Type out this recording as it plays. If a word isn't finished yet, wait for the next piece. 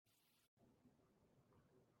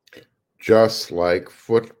Just like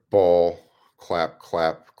football, clap,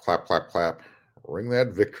 clap, clap, clap, clap. Ring that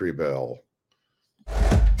victory bell.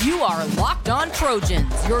 You are Locked On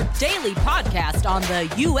Trojans, your daily podcast on the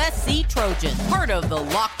USC Trojans, part of the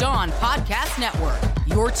Locked On Podcast Network,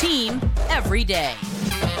 your team every day.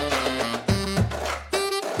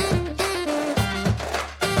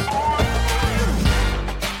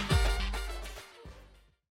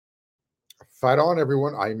 Fight on,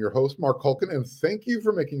 everyone. I am your host, Mark Hulkin, and thank you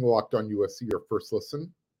for making Locked On USC your first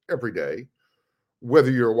listen every day.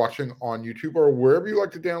 Whether you're watching on YouTube or wherever you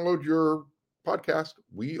like to download your podcast,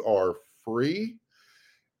 we are free.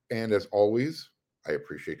 And as always, I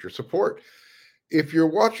appreciate your support. If you're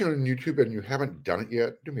watching on YouTube and you haven't done it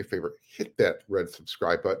yet, do me a favor, hit that red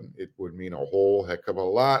subscribe button. It would mean a whole heck of a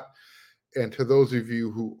lot. And to those of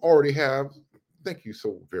you who already have, thank you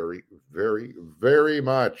so very, very, very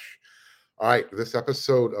much. All right, this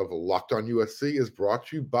episode of Locked On USC is brought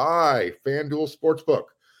to you by FanDuel Sportsbook,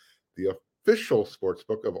 the official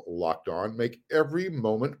sportsbook of Locked On. Make every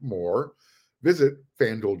moment more. Visit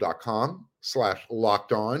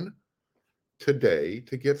FanDuel.com/Locked On today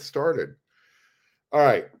to get started. All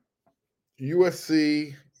right,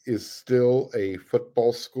 USC is still a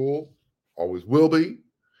football school, always will be.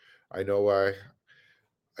 I know I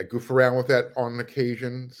goof around with that on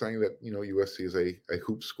occasion, saying that, USC is a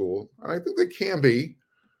hoop school. And I think they can be.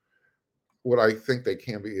 What I think they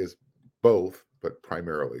can be is both, but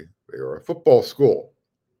primarily they are a football school.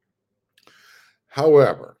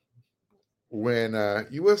 However, when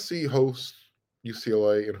USC hosts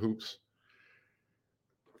UCLA in hoops,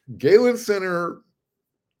 Galen Center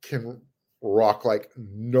can rock like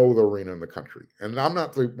no other arena in the country. And I'm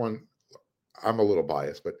not the one, I'm a little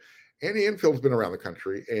biased, but Andy Enfield's been around the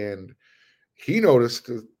country, and he noticed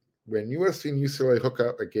when USC and UCLA hook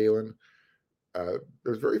up at Galen,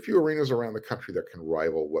 there's very few arenas around the country that can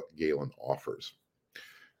rival what Galen offers.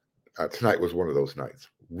 Tonight was one of those nights.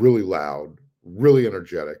 Really loud, really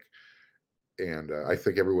energetic, and I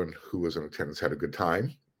think everyone who was in attendance had a good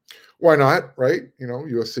time. Why not, right?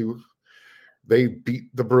 USC, they beat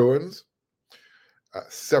the Bruins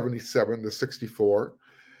 77-64.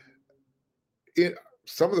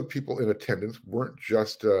 Some of the people in attendance weren't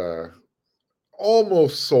just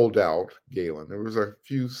almost sold out Galen. There was a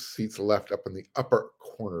few seats left up in the upper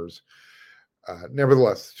corners.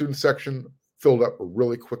 Nevertheless, student section filled up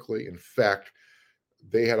really quickly. In fact,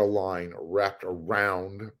 they had a line wrapped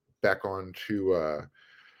around back onto,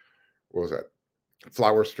 what was that?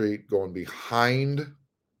 Flower Street, going behind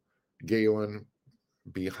Galen,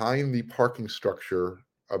 behind the parking structure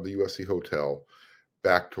of the USC Hotel,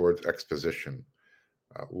 back towards Exposition.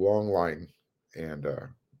 Long line, and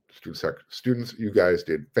students, you guys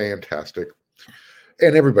did fantastic,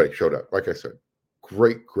 and everybody showed up. Like I said,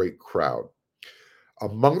 great crowd.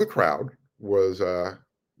 Among the crowd was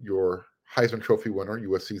your Heisman Trophy winner,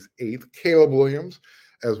 USC's 8th, Caleb Williams,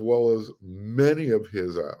 as well as many of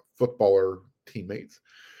his footballer teammates.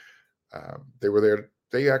 They were there.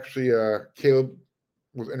 They actually, Caleb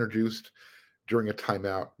was introduced during a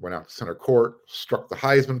timeout, went out to center court, struck the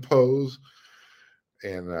Heisman pose,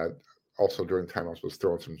 and also during timeouts was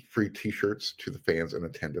throwing some free T-shirts to the fans in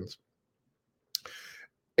attendance.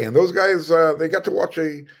 And those guys, they got to watch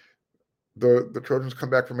the Trojans come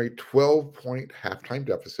back from a 12-point halftime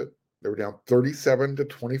deficit. They were down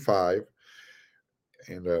 37-25,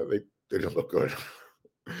 and they didn't look good.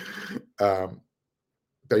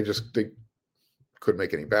 They couldn't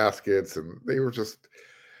make any baskets, and they were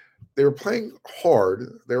playing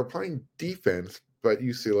hard. They were playing defense, but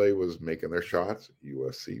UCLA was making their shots.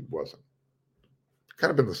 USC wasn't.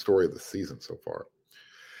 Kind of been the story of the season so far.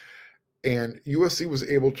 And USC was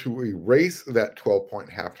able to erase that 12-point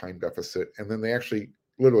halftime deficit, and then they actually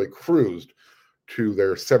literally cruised to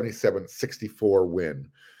their 77-64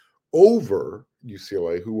 win over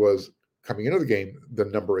UCLA, who was, coming into the game, the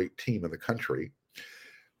number 8 team in the country.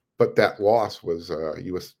 But that loss was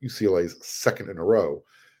UCLA's second in a row.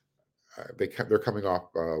 They're coming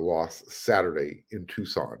off a loss Saturday in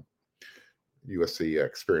Tucson. USC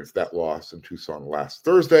experienced that loss in Tucson last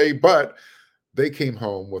Thursday, but they came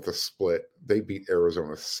home with a split. They beat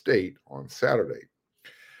Arizona State on Saturday.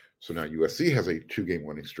 So now USC has a 2-game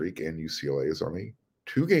winning streak, and UCLA is on a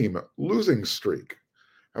 2-game losing streak.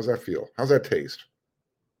 How's that feel? How's that taste?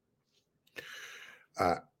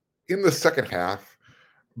 In the second half,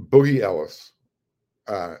 Boogie Ellis,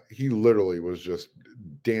 he literally was just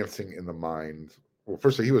dancing in the mind. Well,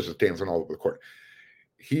 firstly, he was just dancing all over the court.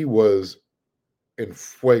 He was in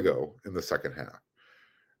fuego in the second half.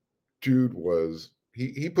 Dude was,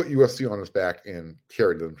 he put USC on his back and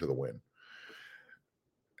carried them to the win.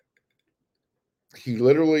 he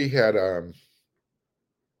literally had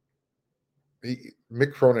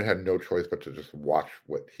Mick Cronin had no choice but to just watch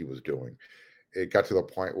what he was doing. It got to the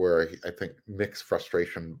point where I think Mick's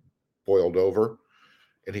frustration boiled over,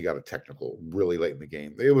 and he got a technical really late in the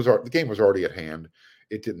game. The game was already at hand.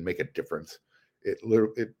 It didn't make a difference. It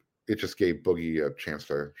just gave Boogie a chance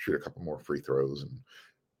to shoot a couple more free throws and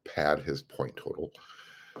pad his point total.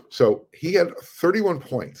 So he had 31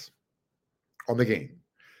 points on the game.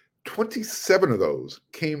 27 of those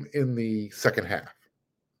came in the second half.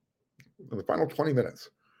 In the final 20 minutes,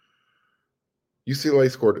 UCLA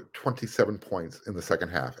scored 27 points in the second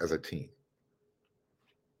half as a team.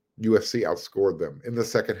 USC outscored them in the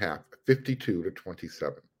second half, 52-27.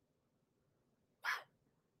 Wow.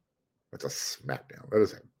 That's a smackdown. That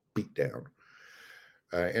is a beatdown.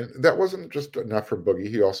 And that wasn't just enough for Boogie.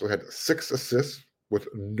 He also had 6 assists with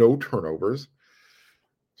no turnovers.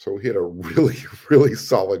 So he had a really, really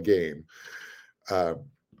solid game.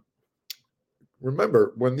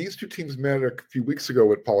 Remember, when these two teams met a few weeks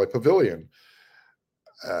ago at Pauley Pavilion,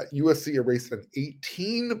 USC erased an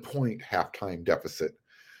 18-point halftime deficit,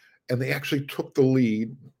 and they actually took the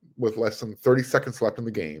lead with less than 30 seconds left in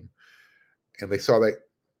the game, and they saw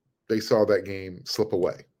that game slip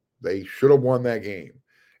away. They should have won that game.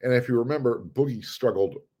 And if you remember, Boogie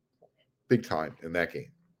struggled big time in that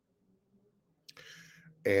game.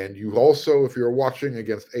 And you also, if you're watching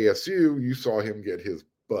against ASU, you saw him get his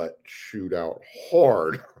butt chewed out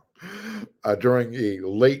hard during a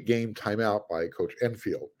late game timeout by Coach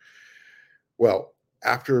Enfield. Well,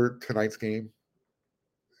 after tonight's game,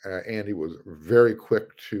 Andy was very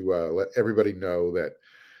quick to let everybody know that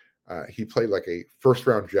he played like a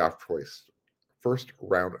first-round draft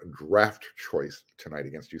choice tonight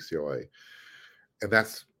against UCLA, and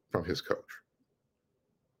that's from his coach.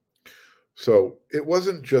 So it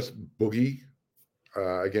wasn't just Boogie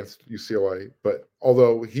against UCLA, but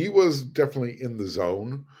although he was definitely in the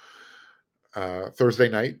zone Thursday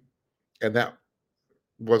night, and that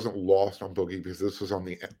wasn't lost on Boogie because this was on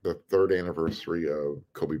the third anniversary of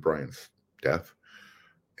Kobe Bryant's death,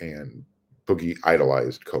 and Boogie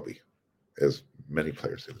idolized Kobe, as many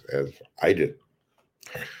players did, as I did.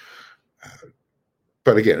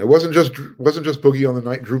 But again, it wasn't just Boogie on the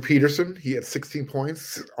night. Drew Peterson, he had 16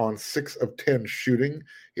 points on 6 of 10 shooting.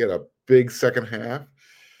 He had a big second half.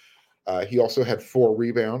 He also had 4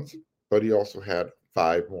 rebounds, but he also had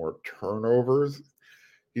 5 more turnovers.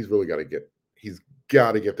 He's got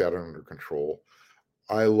to get that under control.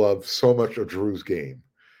 I love so much of Drew's game,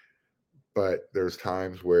 but there's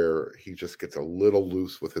times where he just gets a little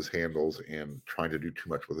loose with his handles and trying to do too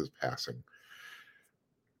much with his passing.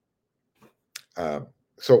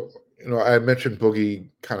 So, I mentioned Boogie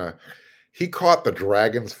he caught the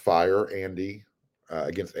Dragons' fire, Andy,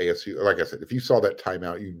 against ASU. Like I said, if you saw that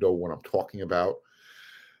timeout, you know what I'm talking about.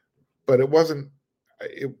 But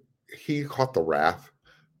he caught the wrath,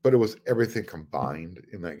 but it was everything combined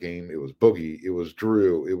in that game. It was Boogie, it was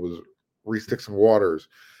Drew, it was Reese Dixon Waters,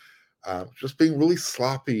 just being really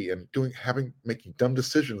sloppy and making dumb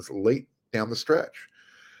decisions late down the stretch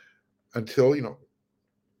until,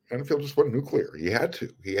 Enfield just went nuclear. He had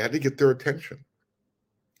to get their attention.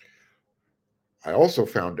 I also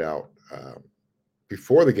found out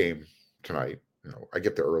before the game tonight, I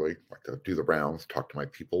get there early, like to do the rounds, talk to my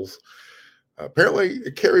peoples. Apparently,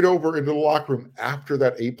 it carried over into the locker room after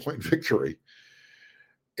that 8-point victory,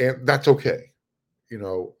 and that's okay.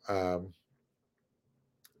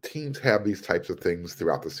 Teams have these types of things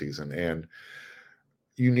throughout the season, and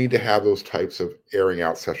you need to have those types of airing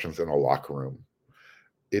out sessions in a locker room.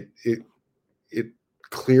 It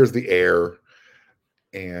clears the air,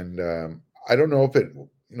 and I don't know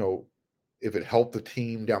if it helped the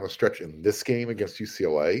team down the stretch in this game against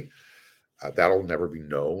UCLA. That'll never be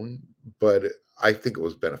known, but I think it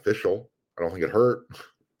was beneficial. I don't think it hurt.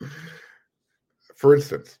 For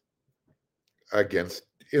instance,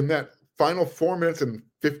 in that final 4 minutes and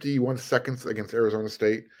 51 seconds against Arizona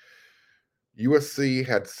State, USC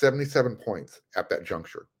had 77 points at that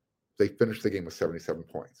juncture. They finished the game with 77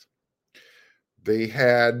 points. They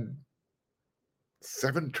had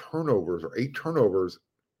 7 turnovers or 8 turnovers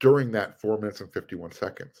during that 4 minutes and 51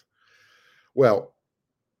 seconds. Well,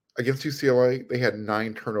 against UCLA, they had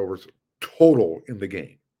 9 turnovers total in the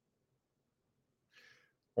game.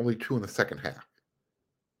 Only 2 in the second half.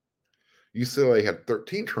 UCLA had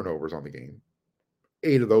 13 turnovers on the game.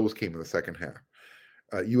 8 of those came in the second half.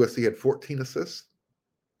 USC had 14 assists.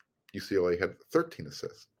 UCLA had 13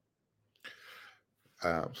 assists.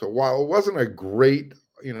 So while it wasn't a great,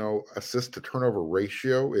 assist to turnover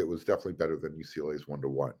ratio, it was definitely better than UCLA's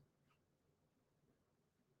 1-to-1.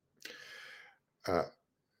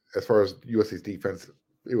 as far as USC's defense,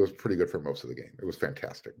 it was pretty good for most of the game. It was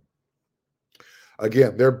fantastic.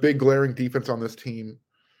 Again, their big glaring defense on this team,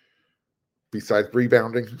 besides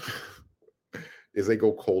rebounding, is they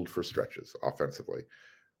go cold for stretches offensively.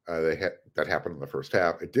 That happened in the first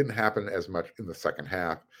half. It didn't happen as much in the second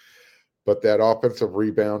half, but that offensive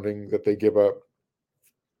rebounding that they give up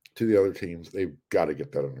to the other teams, they've got to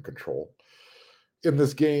get that under control. In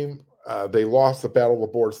this game, they lost the battle of the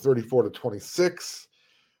boards 34-26.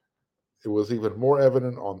 It was even more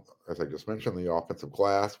evident on, as I just mentioned, the offensive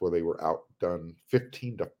glass, where they were outdone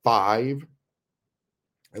 15-5.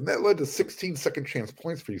 And that led to 16 second chance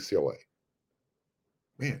points for UCLA.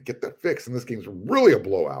 Man, get that fixed. And this game's really a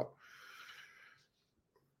blowout.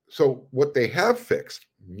 So what they have fixed,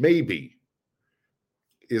 maybe,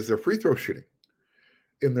 is their free throw shooting.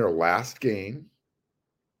 In their last game,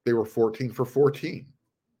 they were 14 for 14.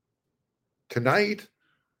 Tonight,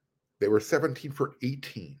 they were 17 for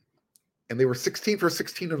 18. And they were 16 for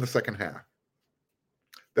 16 in the second half.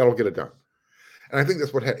 That'll get it done. And I think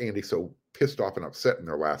that's what had Andy so pissed off and upset in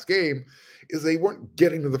their last game, is they weren't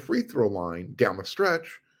getting to the free throw line down the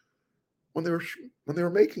stretch when they were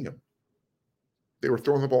making them. They were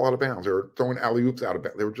throwing the ball out of bounds. They were throwing alley-oops out of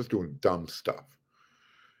bounds. They were just doing dumb stuff.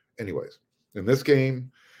 Anyways, in this game,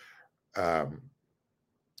 and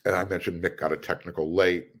I mentioned Nick got a technical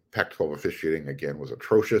late. Pac-12 officiating, again, was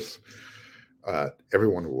atrocious.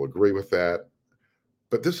 Everyone will agree with that.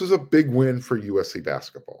 But this is a big win for USC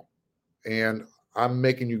basketball. And I'm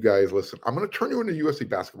making you guys listen. I'm going to turn you into a USC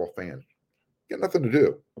basketball fan. You got nothing to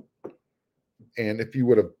do. And if you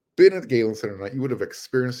would have been at the Galen Center tonight, you would have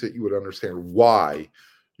experienced it. You would understand why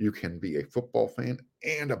you can be a football fan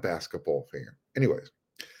and a basketball fan. Anyways,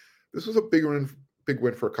 this was a big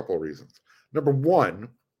win for a couple of reasons. Number one,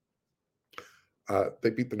 they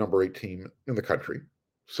beat the number 8 team in the country.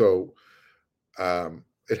 So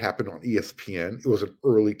it happened on ESPN. It was an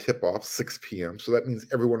early tip-off, 6 p.m. So that means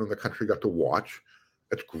everyone in the country got to watch.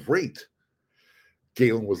 That's great.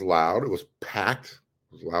 Galen was loud. It was packed.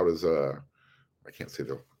 It was loud as I can't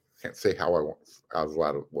say how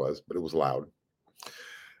loud it was, but it was loud.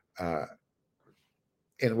 And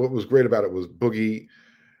what was great about it was Boogie.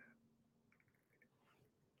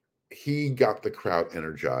 He got the crowd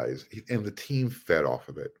energized, and the team fed off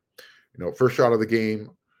of it. First shot of the game,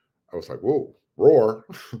 I was like, whoa, roar.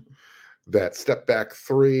 That step back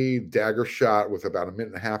 3, dagger shot with about a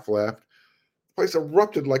minute and a half left. The place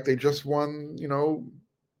erupted like they just won,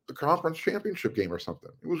 the conference championship game or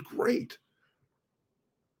something. It was great.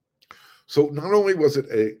 So not only was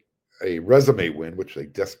it a resume win, which they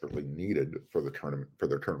desperately needed for the tournament, for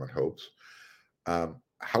their tournament hopes.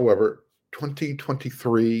 However,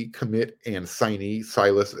 2023 commit and signee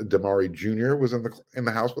Silas Damari Jr. was in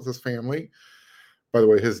the house with his family. By the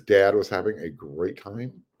way, his dad was having a great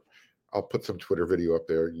time. I'll put some Twitter video up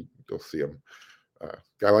there. You'll see him.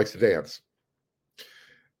 Guy likes to dance.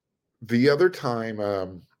 The other time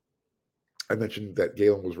I mentioned that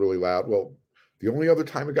Galen was really loud. Well, the only other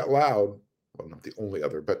time it got loud, well, not the only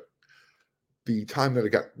other, but the time that it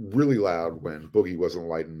got really loud when Boogie wasn't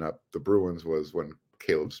lighting up the Bruins was when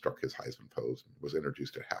Caleb struck his Heisman pose and was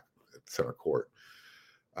introduced at center court.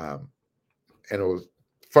 And it was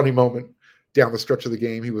a funny moment. Down the stretch of the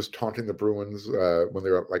game, he was taunting the Bruins when they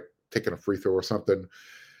were like taking a free throw or something.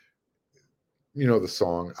 The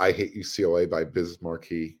song "I Hate UCLA" by Biz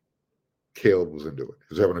Markie. Caleb was into it.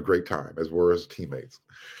 He was having a great time, as were his teammates.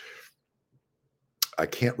 I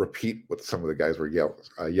can't repeat what some of the guys were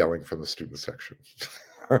yelling from the student section,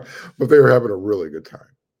 but they were having a really good time.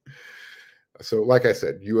 So, like I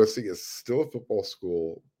said, USC is still a football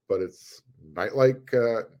school, but it's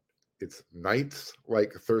nights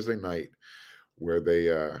like Thursday night where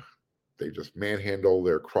they just manhandle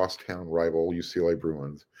their crosstown rival UCLA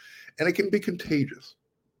Bruins, and it can be contagious.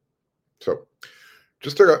 So,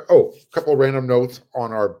 just a couple of random notes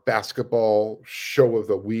on our basketball show of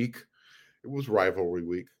the week. It was rivalry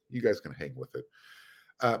week. You guys can hang with it.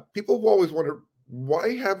 People have always wondered,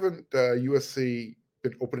 why haven't USC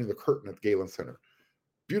been opening the curtain at Galen Center?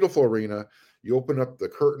 Beautiful arena. You open up the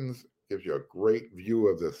curtains, gives you a great view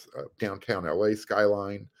of this downtown LA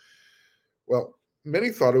skyline. Well, many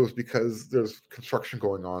thought it was because there's construction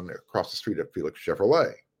going on across the street at Felix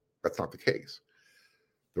Chevrolet. That's not the case.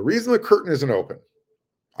 The reason the curtain isn't open,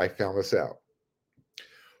 I found this out.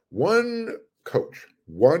 One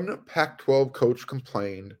Pac-12 coach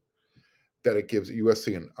complained that it gives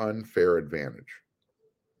USC an unfair advantage.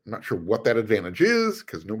 I'm not sure what that advantage is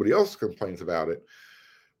because nobody else complains about it,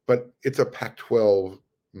 but it's a Pac-12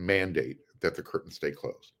 mandate that the curtain stay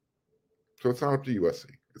closed. So it's not up to USC.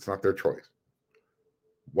 It's not their choice.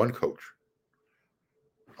 One coach.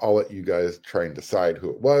 I'll let you guys try and decide who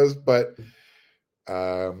it was, but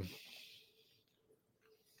not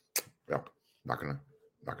gonna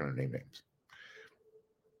name names.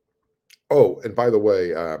 Oh, and by the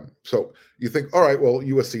way, so you think, all right, well,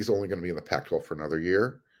 USC is only going to be in the Pac-12 for another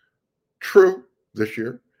year. True, this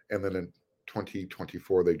year, and then in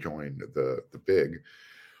 2024 they joined the Big.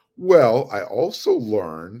 Well, I also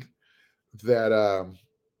learned that a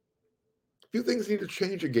few things need to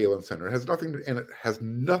change at Galen Center. It has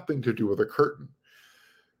nothing to do with a curtain.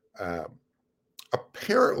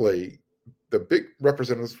 Apparently, the big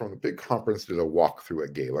representatives from the big conference did a walkthrough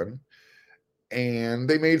at Galen, and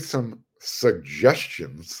they made some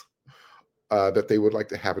suggestions that they would like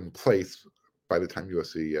to have in place by the time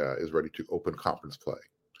USC is ready to open conference play.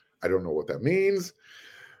 I don't know what that means,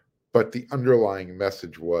 but the underlying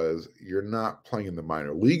message was you're not playing in the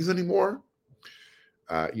minor leagues anymore.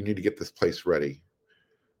 You need to get this place ready.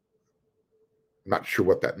 Not sure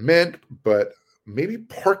what that meant, but maybe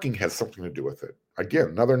parking has something to do with it. Again,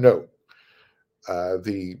 another note.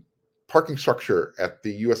 The parking structure at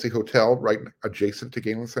the USC Hotel right adjacent to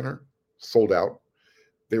Galen Center sold out.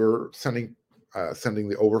 They were sending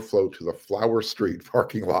the overflow to the Flower Street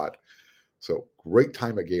parking lot. So great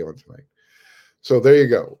time at Galen tonight. So there you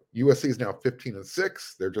go. USC is now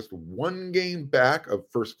 15-6. They're just one game back of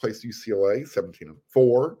first place UCLA,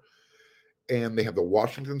 17-4. And they have the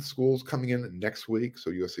Washington schools coming in next week. So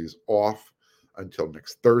USC is off until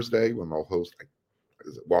next Thursday when they'll host,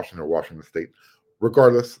 is it Washington or Washington State?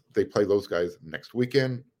 Regardless, they play those guys next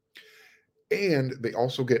weekend. And they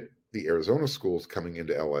also get the Arizona schools coming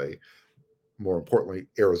into LA. More importantly,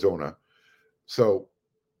 Arizona. So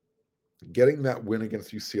getting that win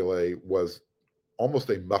against UCLA was almost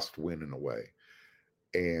a must win in a way.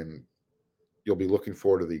 And you'll be looking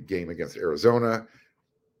forward to the game against Arizona.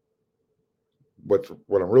 What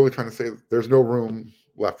I'm really trying to say, there's no room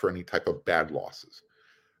left for any type of bad losses.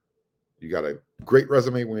 You got a great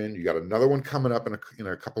resume win. You got another one coming up in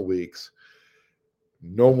a couple weeks.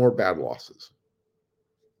 No more bad losses.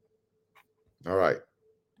 All right.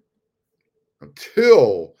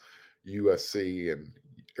 Until USC and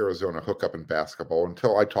Arizona hook up in basketball,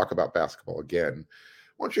 until I talk about basketball again,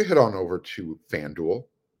 why don't you head on over to FanDuel?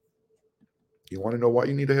 You want to know why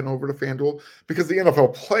you need to head over to FanDuel? Because the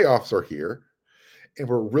NFL playoffs are here, and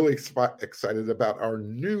we're really excited about our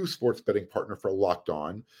new sports betting partner for Locked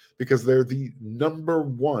On, because they're the number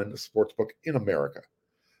one sportsbook in America,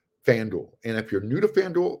 FanDuel. And if you're new to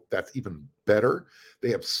FanDuel, that's even better.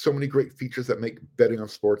 They have so many great features that make betting on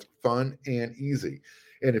sports fun and easy.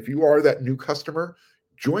 And if you are that new customer,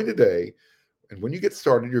 join today. And when you get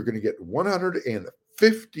started, you're going to get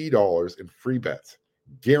 $150 in free bets,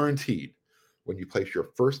 guaranteed, when you place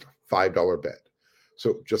your first $5 bet.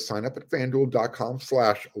 So just sign up at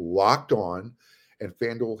FanDuel.com/lockedon, and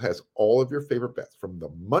FanDuel has all of your favorite bets, from the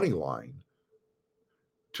money line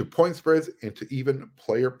to point spreads and to even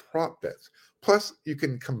player prop bets. Plus, you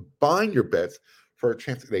can combine your bets for a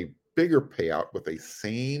chance at a bigger payout with a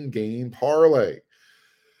same game parlay.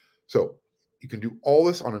 So you can do all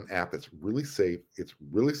this on an app that's really safe, it's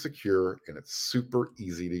really secure, and it's super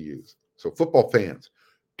easy to use. So football fans,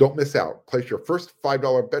 don't miss out. Place your first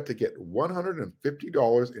 $5 bet to get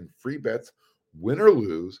 $150 in free bets, win or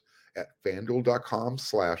lose, at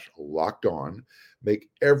FanDuel.com/lockedon. Make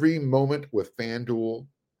every moment more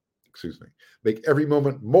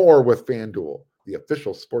with FanDuel, the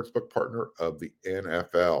official sportsbook partner of the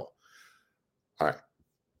NFL. All right.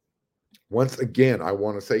 Once again, I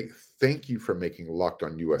want to say thank you for making Locked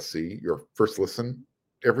On USC your first listen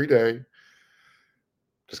every day.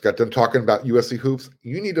 Just got done talking about USC hoops.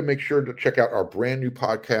 You need to make sure to check out our brand new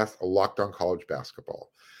podcast, Locked On College Basketball.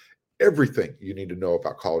 Everything you need to know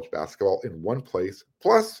about college basketball in one place.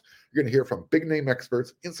 Plus, you're going to hear from big name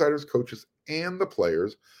experts, insiders, coaches, and the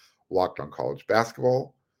players. Locked On College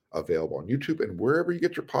Basketball, available on YouTube and wherever you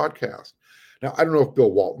get your podcast. Now, I don't know if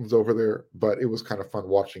Bill Walton's over there, but it was kind of fun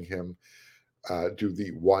watching him do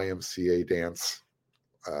the YMCA dance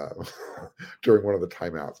during one of the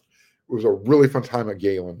timeouts. It was a really fun time at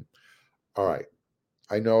Galen. All right.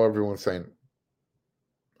 I know everyone's saying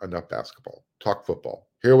enough basketball. Talk football.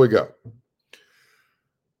 Here we go.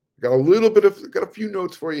 Got a few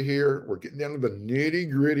notes for you here. We're getting down to the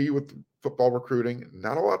nitty-gritty with football recruiting.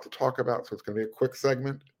 Not a lot to talk about, so it's going to be a quick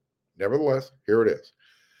segment. Nevertheless, here it is.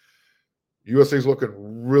 USC is looking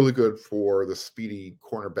really good for the speedy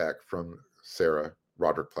cornerback from Sarah,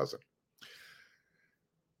 Roderick Pleasant.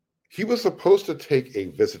 He was supposed to take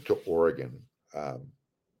a visit to Oregon.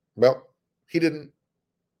 Well, he didn't.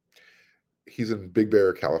 He's in Big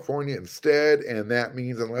Bear, California instead, and that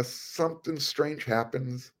means unless something strange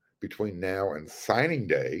happens, between now and signing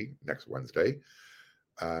day next Wednesday,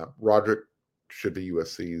 Roderick should be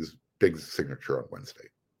USC's big signature on Wednesday.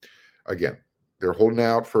 Again, they're holding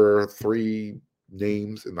out for 3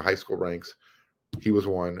 names in the high school ranks. He was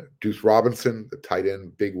one. Deuce Robinson, the tight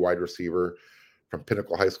end, big wide receiver from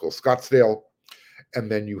Pinnacle High School, Scottsdale.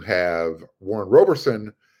 And then you have Warren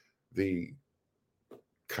Roberson, the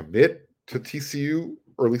commit to TCU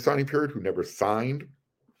early signing period, who never signed.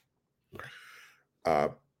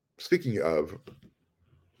 Speaking of,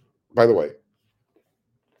 by the way,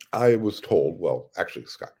 I was told, well, actually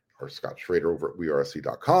Scott Schrader over at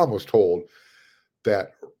WeRSC.com was told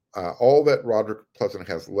that all that Roderick Pleasant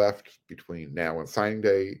has left between now and signing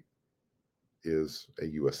day is a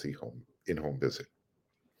USC in-home visit.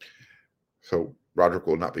 So Roderick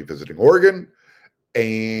will not be visiting Oregon,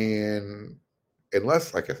 and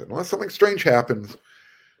unless something strange happens,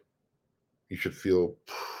 you should feel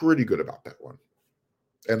pretty good about that one.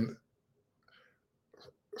 And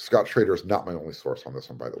Scott Schrader is not my only source on this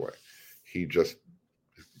one, by the way. He's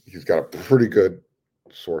got a pretty good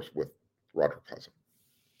source with Roderick Pleasant.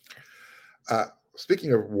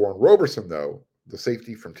 Speaking of Warren Roberson, though, the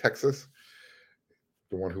safety from Texas,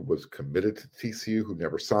 the one who was committed to TCU, who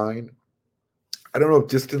never signed. I don't know if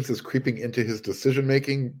distance is creeping into his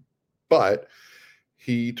decision-making, but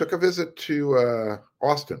he took a visit to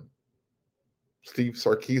Austin, Steve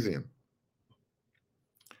Sarkisian.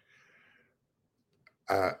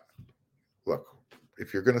 Look,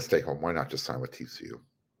 if you're going to stay home, why not just sign with TCU?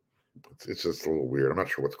 It's just a little weird. I'm not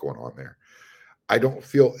sure what's going on there. I don't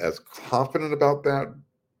feel as confident about that,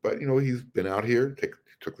 but, he's been out here,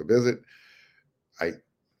 took the visit.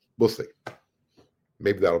 We'll see.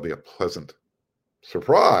 Maybe that'll be a pleasant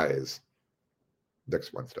surprise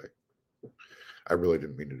next Wednesday. I really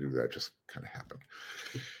didn't mean to do that. It just kind of happened.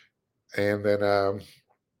 And then,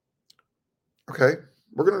 okay,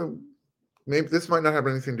 we're going to, maybe this might not have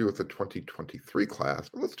anything to do with the 2023 class,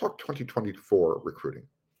 but let's talk 2024 recruiting.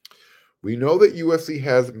 We know that USC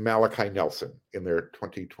has Malachi Nelson in their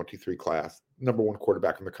 2023 class, number 1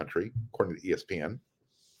 quarterback in the country, according to ESPN.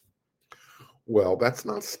 Well, that's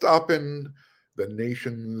not stopping the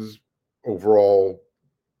nation's overall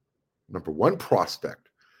number 1 prospect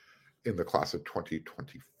in the class of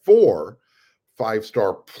 2024,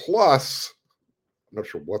 5-star plus, I'm not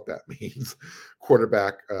sure what that means,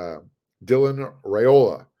 quarterback Dylan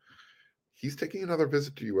Raiola. He's taking another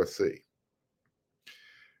visit to USC.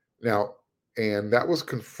 Now, and that was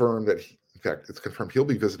confirmed in fact, it's confirmed he'll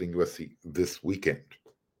be visiting USC this weekend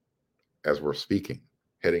as we're speaking,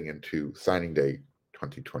 heading into signing day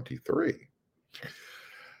 2023.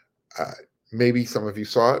 Maybe some of you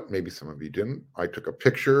saw it, maybe some of you didn't. I took a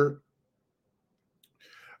picture.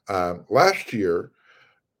 Last year,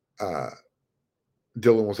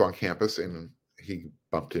 Dylan was on campus and he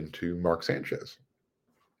bumped into Mark Sanchez.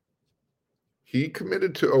 He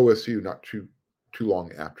committed to OSU not too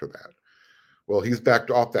long after that. Well, he's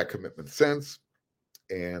backed off that commitment since,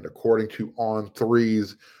 and according to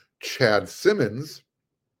On3's Chad Simmons,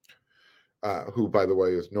 who, by the way,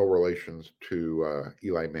 is no relations to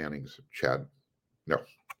Eli Manning's Chad. No,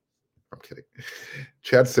 I'm kidding.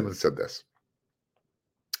 Chad Simmons said this.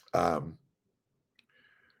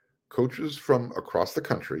 Coaches from across the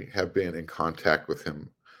country have been in contact with him,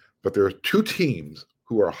 but there are 2 teams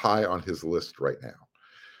who are high on his list right now.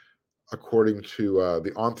 According to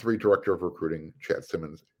the On3 director of recruiting, Chad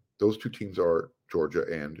Simmons, those 2 teams are Georgia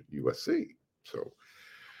and USC. So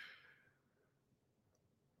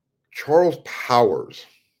Charles Powers,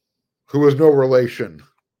 who is no relation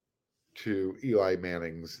to Eli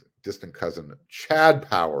Manning's distant cousin, Chad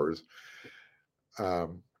Powers,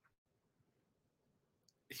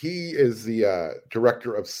 he is the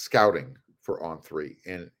director of scouting for On3,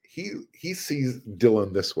 and he sees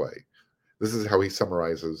Dylan this way. This is how he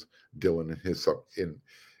summarizes Dylan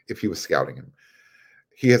if he was scouting him.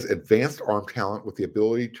 He has advanced arm talent with the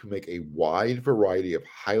ability to make a wide variety of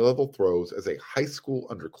high-level throws as a high school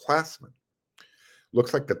underclassman.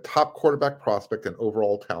 Looks like the top quarterback prospect and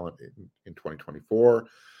overall talent in 2024.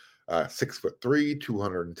 6'3",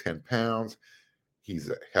 210 pounds. He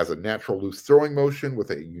has a natural loose throwing motion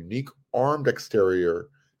with a unique arm dexterity,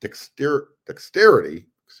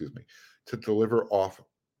 to deliver off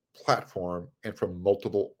platform and from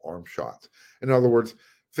multiple arm shots. In other words,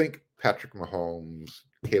 think Patrick Mahomes,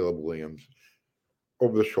 Caleb Williams,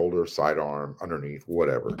 over the shoulder, sidearm, underneath,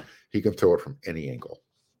 whatever. He can throw it from any angle.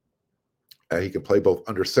 He can play both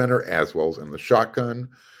under center as well as in the shotgun.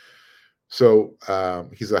 So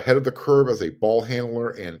he's ahead of the curve as a ball handler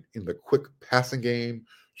and in the quick passing game,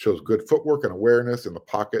 shows good footwork and awareness in the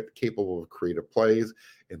pocket, capable of creative plays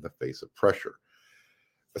in the face of pressure.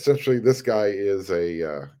 essentially, this guy is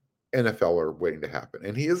a NFLer waiting to happen.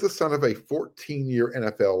 And he is the son of a 14-year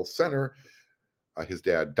NFL center, his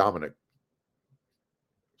dad, Dominic.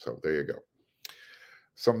 So there you go.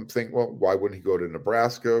 Some think, well, why wouldn't he go to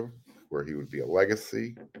Nebraska, where he would be a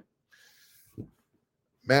legacy?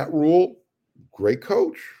 Matt Rule, great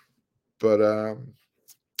coach, but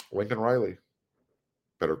Lincoln Riley,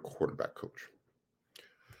 better quarterback coach.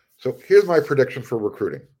 So here's my prediction for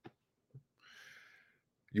recruiting.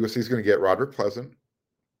 USC is going to get Roderick Pleasant.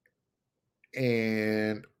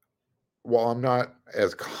 And while I'm not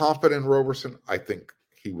as confident in Roberson, I think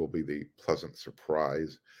he will be the pleasant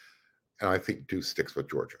surprise. And I think Deuce sticks with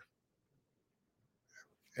Georgia.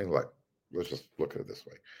 And let's just look at it this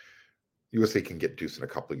way. USC can get Deuce in a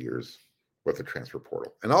couple of years with the transfer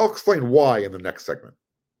portal. And I'll explain why in the next segment.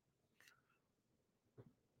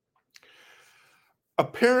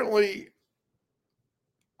 Apparently,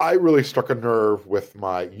 I really struck a nerve with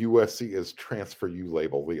my USC is transfer you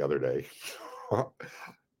label the other day.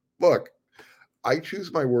 Look, I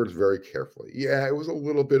choose my words very carefully. Yeah, it was a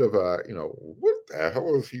little bit of a, what the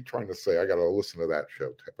hell is he trying to say? I got to listen to that show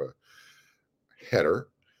type of header.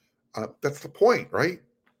 That's the point, right?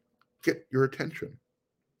 Get your attention.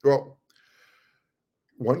 Well,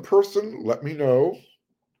 one person let me know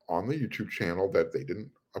on the YouTube channel that they didn't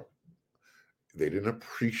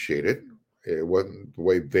appreciate it. It wasn't the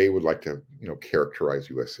way they would like to, characterize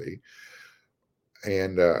USC.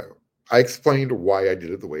 And I explained why I did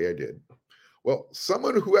it the way I did. Well,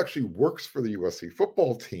 someone who actually works for the USC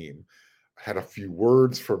football team had a few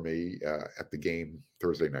words for me at the game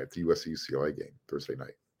Thursday night, the USC UCLA game Thursday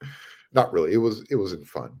night. Not really. It was in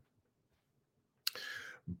fun.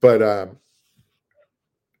 But I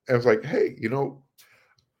was like, hey,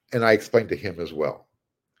 and I explained to him as well.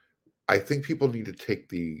 I think people need to take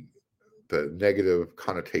the negative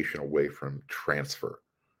connotation away from transfer,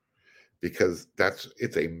 because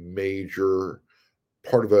it's a major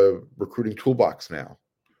part of the recruiting toolbox now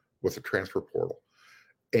with the transfer portal.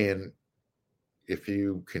 And if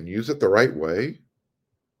you can use it the right way,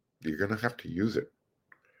 you're going to have to use it,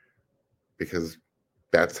 because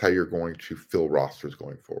that's how you're going to fill rosters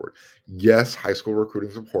going forward. Yes, high school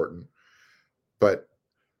recruiting is important, but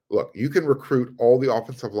look, you can recruit all the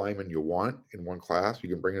offensive linemen you want in one class. You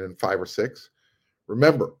can bring it in 5 or 6.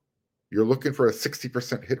 Remember, you're looking for a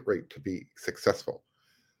 60% hit rate to be successful.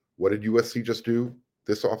 What did USC just do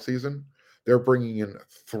this offseason? They're bringing in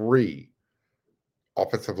 3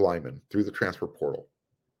 offensive linemen through the transfer portal,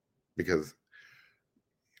 because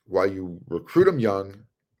while you recruit them young,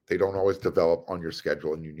 they don't always develop on your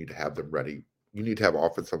schedule, and you need to have them ready. You need to have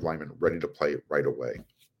offensive linemen ready to play right away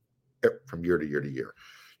from year to year to year.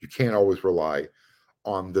 You can't always rely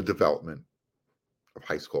on the development of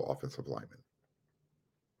high school offensive linemen.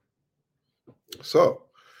 So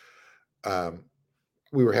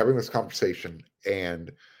we were having this conversation,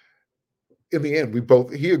 and in the end,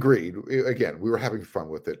 he agreed. Again, we were having fun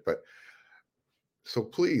with it, but so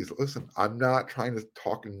please listen, I'm not trying to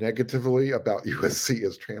talk negatively about USC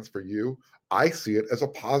as transfer you. I see it as a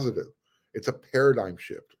positive. It's a paradigm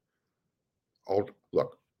shift. I'll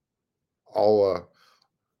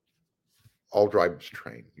drive this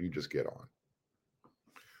train. You just get on.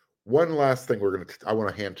 One last thing I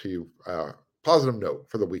want to hand to you, positive note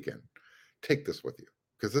for the weekend. Take this with you,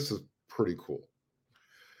 because this is pretty cool.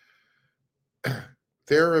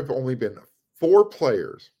 There have only been 4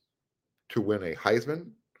 players to win a Heisman,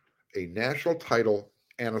 a national title,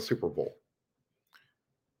 and a Super Bowl.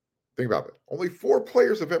 Think about it. Only 4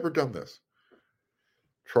 players have ever done this.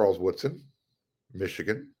 Charles Woodson,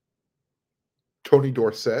 Michigan. Tony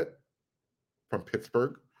Dorsett from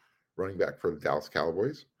Pittsburgh, running back for the Dallas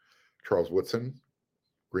Cowboys. Charles Woodson,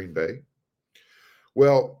 Green Bay.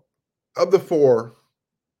 Well, of the 4,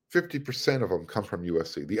 50% of them come from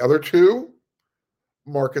USC. The other 2,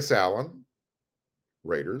 Marcus Allen,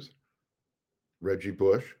 Raiders. Reggie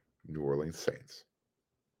Bush, New Orleans Saints.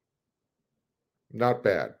 Not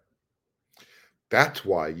bad. That's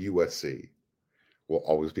why USC will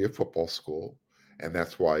always be a football school, and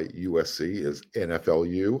that's why USC is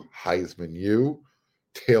NFL U, Heisman U,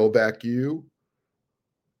 tailback U,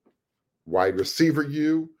 wide receiver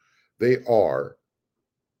U. They are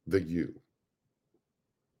the U.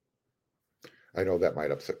 I know that might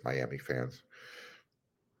upset Miami fans,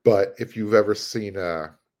 but if you've ever seen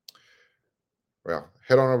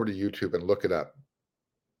head on over to YouTube and look it up.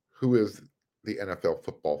 Who is the NFL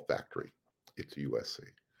football factory? It's USC.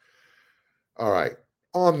 All right.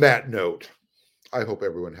 On that note, I hope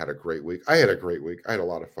everyone had a great week. I had a great week. I had a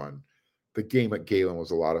lot of fun. The game at Galen was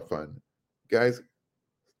a lot of fun. Guys,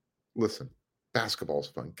 listen, Basketball's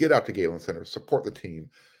fun. Get out to Galen Center, support the team.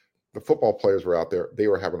 The football players were out there. They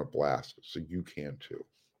were having a blast, so you can too.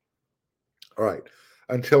 All right.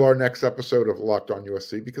 Until our next episode of Locked On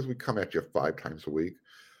USC, because we come at you 5 times a week.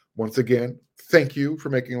 Once again, thank you for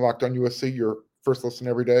making Locked On USC your first listen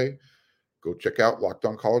every day. Go check out Locked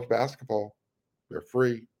On College Basketball. They're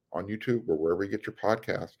free on YouTube or wherever you get your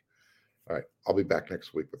podcast. All right. I'll be back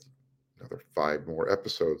next week with another 5 more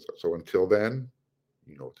episodes. So until then,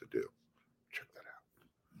 you know what to do.